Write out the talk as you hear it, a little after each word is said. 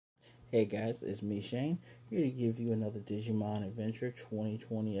Hey guys, it's me Shane, here to give you another Digimon Adventure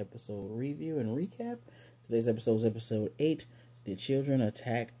 2020 episode review and recap. Today's episode is episode 8, The Children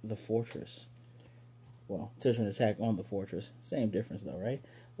Attack the Fortress. Well, Children Attack on the Fortress. Same difference though, right?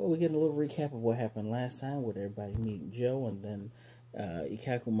 Well, we get a little recap of what happened last time with everybody meeting Joe and then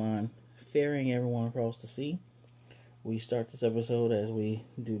Ikakumon ferrying everyone across the sea. We start this episode as we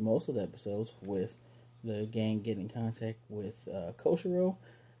do most of the episodes with the gang getting in contact with Koshiro.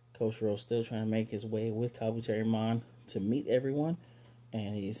 Koshiro's still trying to make his way with Kabuterimon to meet everyone,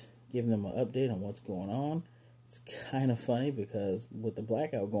 and he's giving them an update on what's going on. It's kind of funny because with the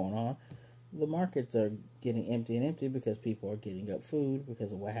blackout going on, the markets are getting empty and empty because people are getting up food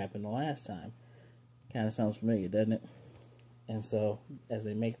because of what happened the last time. Kind of sounds familiar, doesn't it? And so, as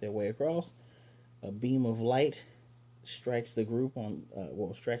they make their way across, a beam of light strikes the group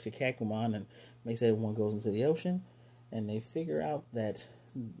strikes Ikakumon and makes everyone goes into the ocean, and they figure out that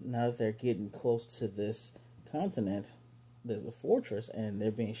now that they're getting close to this continent, there's a fortress, and they're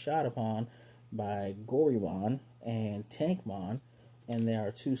being shot upon by Gorimon and Tankmon, and there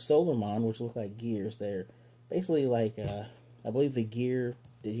are two Solarmon, which look like gears. They're basically like, I believe the gear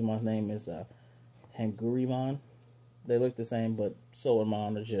Digimon's name is Hangurimon. They look the same, but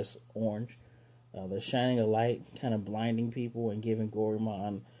Solarmon are just orange. They're shining a light, kind of blinding people and giving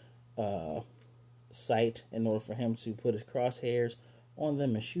Gorimon sight in order for him to put his crosshairs on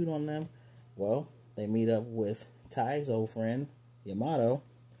them and shoot on them. Well, they meet up with Tai's old friend, Yamato.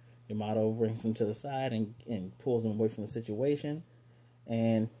 Yamato brings them to the side and pulls them away from the situation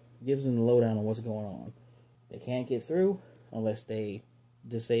and gives them the lowdown on what's going on. They can't get through unless they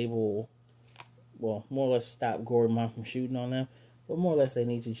disable, well, more or less stop Gorimon from shooting on them, but more or less they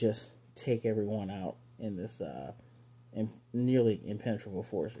need to just take everyone out in this nearly impenetrable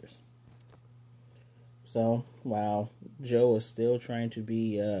fortress. So, while Joe is still trying to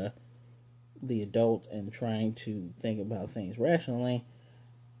be the adult and trying to think about things rationally,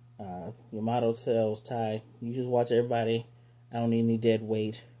 Yamato tells Tai, you just watch everybody. I don't need any dead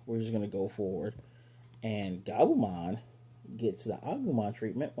weight. We're just going to go forward. And Gabumon gets the Agumon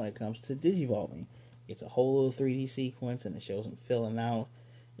treatment when it comes to digivolving. It's a whole little 3D sequence, and it shows him filling out.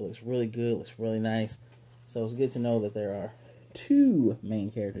 It looks really good. Looks really nice. So it's good to know that there are two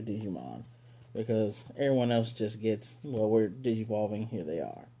main character Digimon, because everyone else just gets, well, we're digivolving, here they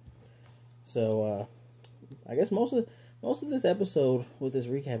are. So, I guess most of this episode with this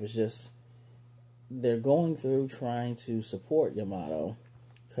recap is just, they're going through trying to support Yamato,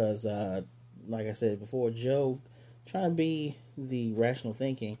 because, like I said before, Joe, trying to be the rational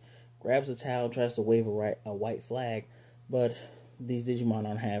thinking, grabs a towel, tries to wave a white flag, but these Digimon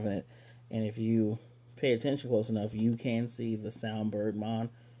aren't having it, and if you pay attention close enough, you can see the Soundbirdmon.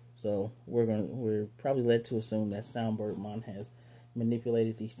 So we're probably led to assume that Soundbirdmon has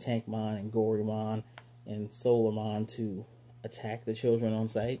manipulated these Tankmon and Gorimon and Solarmon to attack the children on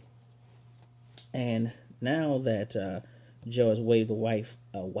sight. And now that Joe has waved a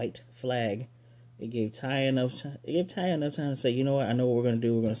white flag, it gave Tai enough time to say, you know what, I know what we're going to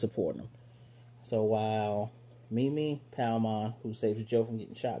do. We're going to support them. So while Mimi, Palmon, who saves Joe from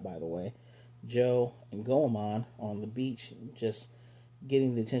getting shot, by the way, Joe and Goemon on the beach just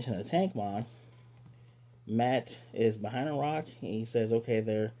getting the attention of the Tankmon, Matt is behind a rock. He says, okay,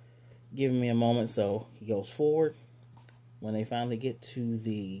 they're giving me a moment, so he goes forward. When they finally get to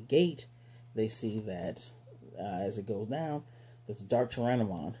the gate, they see that as it goes down, there's a Dark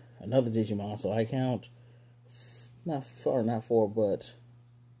Tyrannomon, another Digimon. So I count not four, but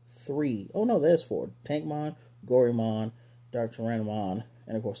three. Oh no, there's four. Tankmon, Gorimon, Dark Tyrannomon,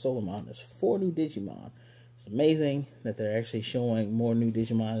 and of course Solarmon. There's 4 new Digimon. It's amazing that they're actually showing more new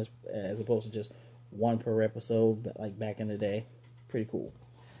Digimon as opposed to just one per episode, but like back in the day. Pretty cool.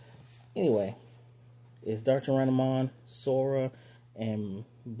 Anyway, it's Dark Tyrannomon, Sora, and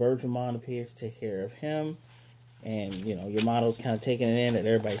Birdramon appear to take care of him. And, you know, Yamato's kind of taking it in that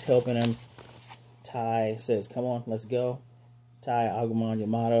everybody's helping him. Tai says, come on, let's go. Tai, Agumon,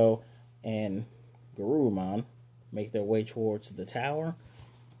 Yamato, and Garurumon make their way towards the tower.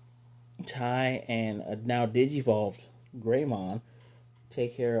 Tai and a now digivolved Greymon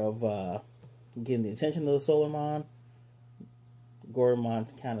take care of getting the attention of the Solarmon.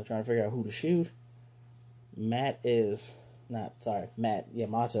 Gorimon kind of trying to figure out who to shoot. Yamato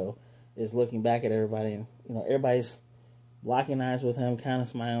is looking back at everybody, and you know, everybody's locking eyes with him, kind of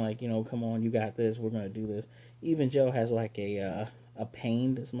smiling like, you know, come on, you got this, we're gonna do this. Even Joe has like a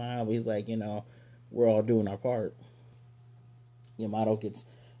pained smile, but he's like, you know, we're all doing our part. Yamato gets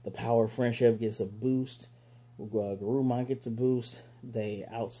the power of friendship, gets a boost. Garurumon gets a boost. They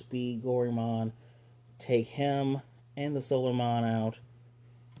outspeed Gorimon, take him and the Solarmon out.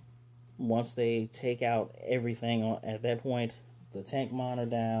 once they take out everything at that point, the Tankmon are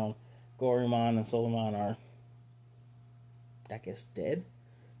down, Gorymon and Solomon are, I guess, dead.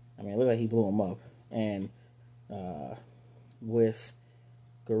 I mean, it looked like he blew them up. And with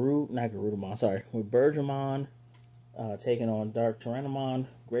with Bergermon taking on Dark Tyrannomon,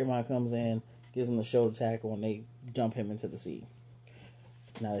 Greymon comes in, gives him the shoulder tackle, and they dump him into the sea.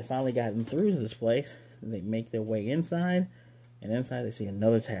 Now they finally gotten through to this place. They make their way inside, and inside they see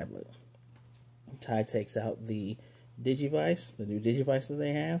another tablet. Tai takes out the Digivice, the new Digivices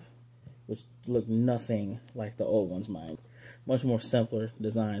they have, which look nothing like the old ones, mind. Much more simpler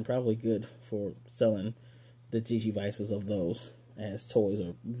design, probably good for selling the Digivices of those as toys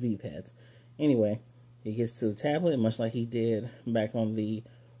or V-Pads. Anyway, he gets to the tablet, much like he did back on the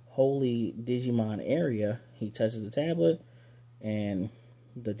Holy Digimon area. He touches the tablet, and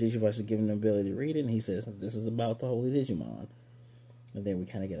the Digivice is giving him the ability to read it, and he says, "This is about the Holy Digimon." And then we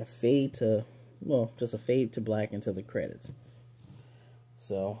kind of get a fade to, well, just a fade to black into the credits.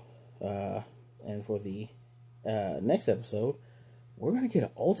 So, and for the next episode, we're going to get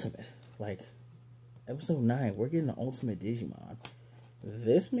an ultimate. Like, episode 9, we're getting an ultimate Digimon.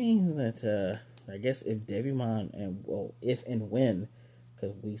 This means that, I guess if Devimon, and, well, if and when,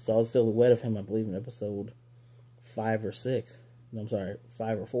 because we saw the silhouette of him, I believe, in episode 5 or 6. No, I'm sorry,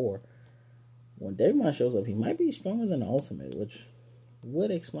 5 or 4. When Devimon shows up, he might be stronger than the ultimate, which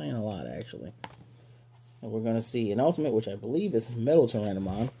would explain a lot, actually. And we're going to see an ultimate, which I believe is Metal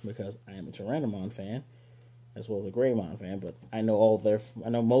Tyrannomon, because I am a Tyrannomon fan, as well as a Greymon fan, but I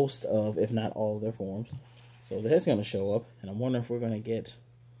know most of, if not all of their forms. So that's going to show up, and I'm wondering if we're going to get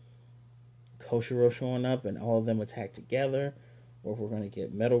Koshiro showing up and all of them attack together, or if we're going to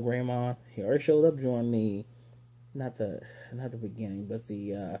get Metal Greymon. He already showed up during the, not the beginning, but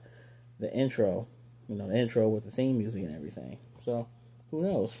the intro, the intro with the theme music and everything. So, who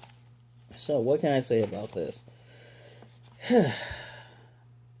knows? So, what can I say about this?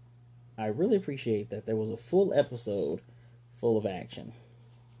 I really appreciate that there was a full episode full of action.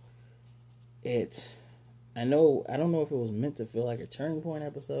 I don't know if it was meant to feel like a turning point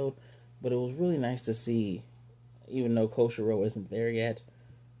episode, but it was really nice to see, even though Koshiro isn't there yet,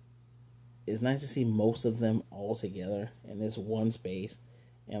 it's nice to see most of them all together in this one space,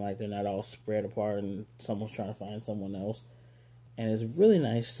 and like they're not all spread apart and someone's trying to find someone else. And it's really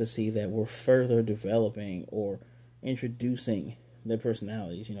nice to see that we're further developing or introducing their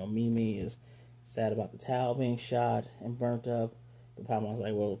personalities. Mimi is sad about the towel being shot and burnt up. But Pamon's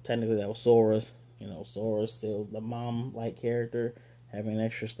like, well, technically that was Sora's. Sora's still the mom-like character, having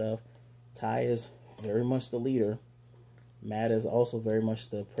extra stuff. Tai is very much the leader. Matt is also very much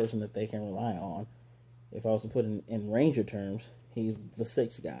the person that they can rely on. If I was to put in Ranger terms, he's the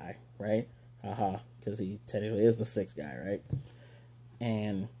sixth guy, right? Haha, because he technically is the sixth guy, right?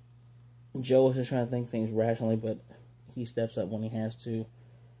 And Joe is just trying to think things rationally, but he steps up when he has to.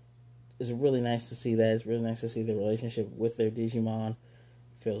 It's really nice to see that. It's really nice to see the relationship with their Digimon. It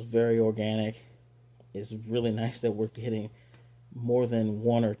feels very organic. It's really nice that we're getting more than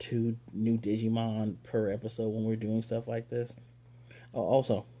 1 or 2 new Digimon per episode when we're doing stuff like this. Oh,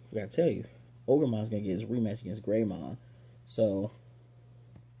 also, I gotta tell you, Ogremon's gonna get his rematch against Greymon. So,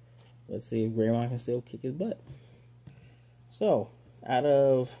 let's see if Greymon can still kick his butt. So,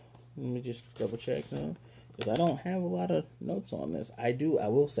 let me just double check now, because I don't have a lot of notes on this. I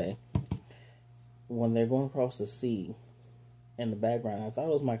will say, when they're going across the sea, in the background, I thought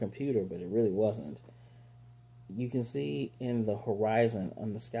it was my computer, but it really wasn't. You can see in the horizon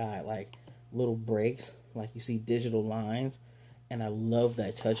on the sky, like, little breaks, like you see digital lines, and I love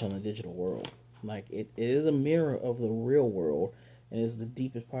that touch on the digital world. Like, it is a mirror of the real world, and it's the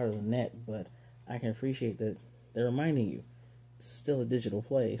deepest part of the net, but I can appreciate that they're reminding you, it's still a digital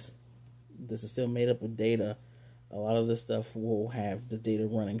place. This is still made up of data. A lot of this stuff will have the data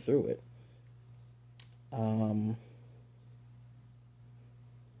running through it.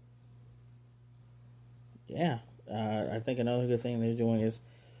 I think another good thing they're doing is,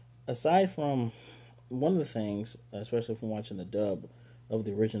 aside from one of the things, especially from watching the dub of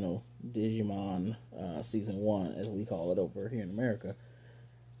the original Digimon Season 1, as we call it over here in America,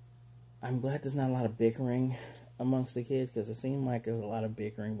 I'm glad there's not a lot of bickering amongst the kids, because it seemed like there was a lot of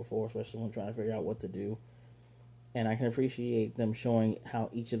bickering before, especially when trying to figure out what to do. And I can appreciate them showing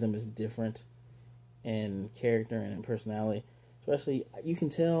how each of them is different in character and in personality. Especially, you can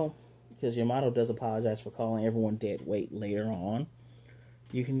tell, because Yamato does apologize for calling everyone dead weight later on,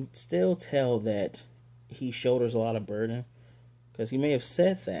 you can still tell that he shoulders a lot of burden, because he may have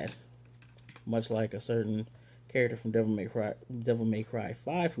said that, much like a certain character from Devil May Cry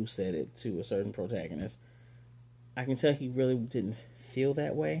 5 who said it to a certain protagonist. I can tell he really didn't feel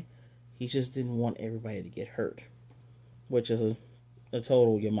that way. He just didn't want everybody to get hurt, which is a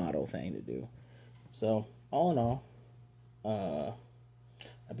total Yamato thing to do. So, all in all,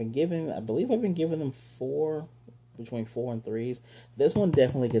 I believe I've been giving them between 4 and 3s. This one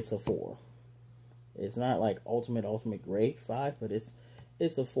definitely gets a 4. It's not like ultimate great 5, but it's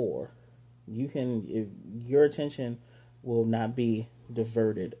a 4. Your attention will not be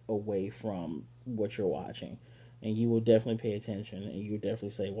diverted away from what you're watching, and you will definitely pay attention, and you will definitely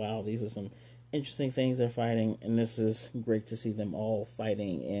say, wow, these are some interesting things they're fighting, and this is great to see them all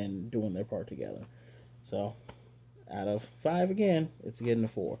fighting and doing their part together. So out of 5, again, it's getting a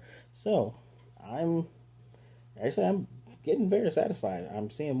 4. So I'm getting very satisfied.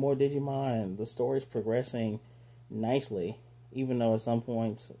 I'm seeing more Digimon, and the story's progressing nicely, even though at some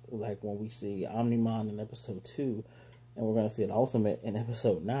points, like when we see Omnimon in episode 2, and we're going to see an Ultimate in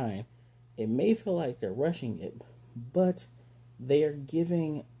episode 9, it may feel like they're rushing it, but they are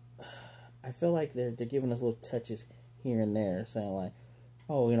giving, I feel like they're giving us little touches here and there, saying like,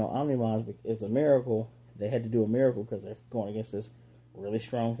 oh, Omnimon is a miracle. They had to do a miracle because they're going against this really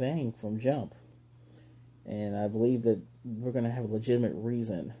strong thing from Jump. And I believe that we're going to have a legitimate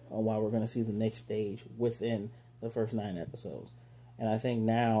reason on why we're going to see the next stage within the first 9 episodes. And I think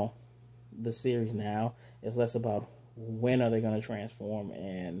now, the series now, is less about when are they going to transform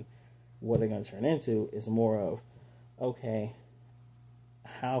and what they're going to turn into. It's more of, okay,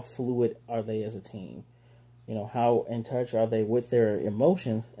 how fluid are they as a team? How in touch are they with their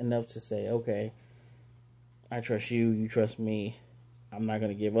emotions enough to say, okay, I trust you, you trust me, I'm not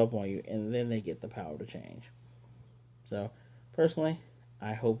going to give up on you, and then they get the power to change. So, personally,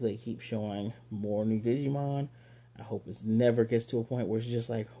 I hope they keep showing more new Digimon. I hope it never gets to a point where it's just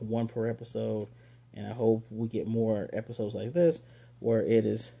like 1 per episode, and I hope we get more episodes like this, where it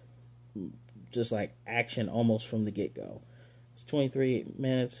is just like action almost from the get-go. It's 23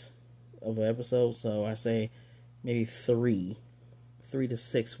 minutes of an episode, so I say maybe 3 to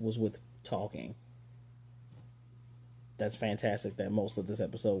 6 was with talking. That's fantastic that most of this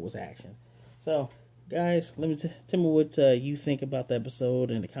episode was action. So, guys, tell me what you think about the episode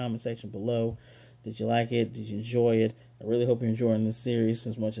in the comment section below. Did you like it? Did you enjoy it? I really hope you're enjoying this series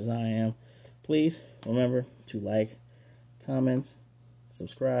as much as I am. Please remember to like, comment,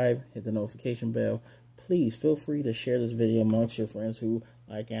 subscribe, hit the notification bell. Please feel free to share this video amongst your friends who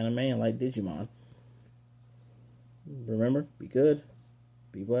like anime and like Digimon. Remember, be good,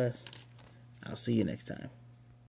 be blessed. I'll see you next time.